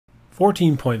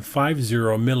14.50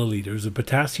 milliliters of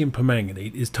potassium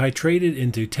permanganate is titrated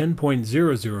into 10.00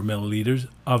 milliliters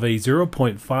of a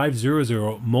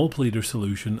 0.500 mole per liter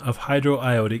solution of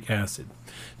hydroiodic acid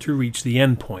to reach the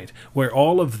end point, where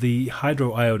all of the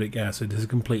hydroiodic acid has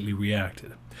completely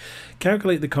reacted.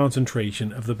 Calculate the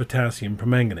concentration of the potassium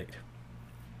permanganate.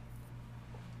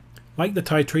 Like the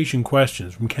titration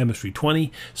questions from Chemistry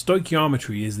 20,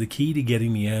 stoichiometry is the key to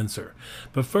getting the answer.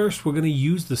 But first, we're going to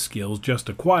use the skills just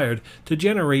acquired to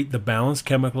generate the balanced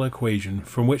chemical equation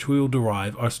from which we will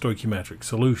derive our stoichiometric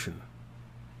solution.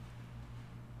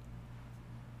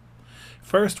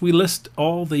 First, we list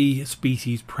all the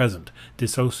species present,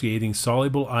 dissociating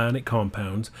soluble ionic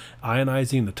compounds,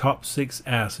 ionizing the top 6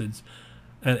 acids,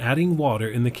 and adding water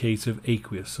in the case of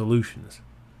aqueous solutions.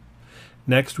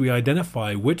 Next, we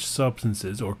identify which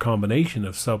substances or combination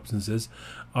of substances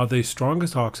are the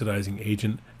strongest oxidizing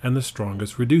agent and the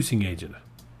strongest reducing agent.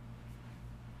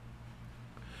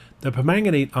 The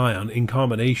permanganate ion in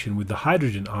combination with the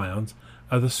hydrogen ions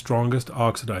are the strongest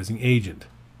oxidizing agent,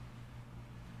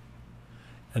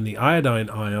 and the iodine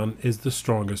ion is the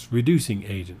strongest reducing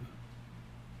agent.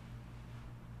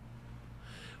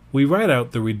 We write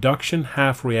out the reduction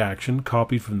half reaction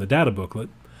copied from the data booklet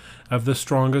of the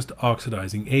strongest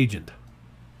oxidizing agent.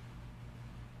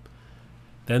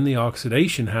 Then the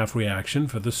oxidation half reaction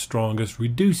for the strongest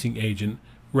reducing agent,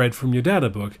 read from your data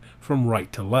book from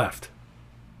right to left.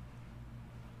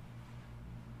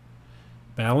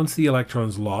 Balance the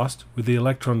electrons lost with the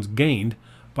electrons gained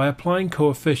by applying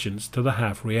coefficients to the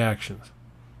half reactions.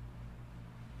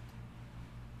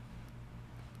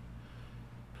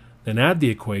 Then add the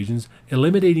equations,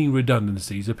 eliminating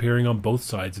redundancies appearing on both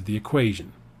sides of the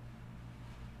equation.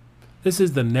 This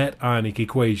is the net ionic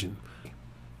equation.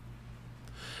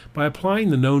 By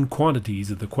applying the known quantities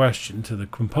of the question to the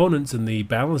components in the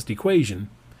balanced equation,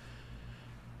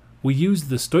 we use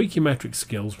the stoichiometric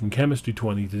skills from Chemistry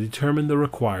 20 to determine the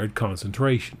required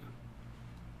concentration.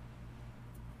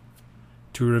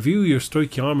 To review your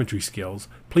stoichiometry skills,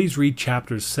 please read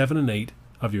chapters 7 and 8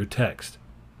 of your text.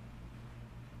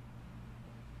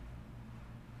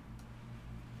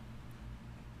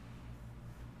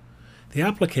 The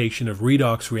application of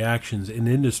redox reactions in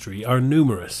industry are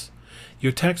numerous.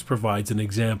 Your text provides an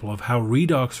example of how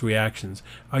redox reactions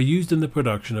are used in the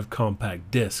production of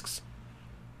compact discs.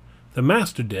 The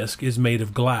master disc is made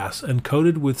of glass and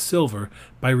coated with silver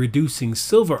by reducing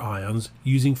silver ions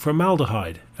using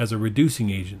formaldehyde as a reducing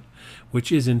agent,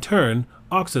 which is in turn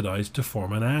oxidized to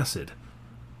form an acid.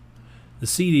 The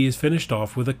CD is finished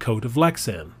off with a coat of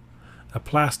Lexan, a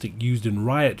plastic used in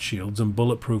riot shields and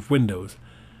bulletproof windows,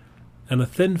 and a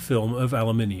thin film of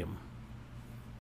aluminium.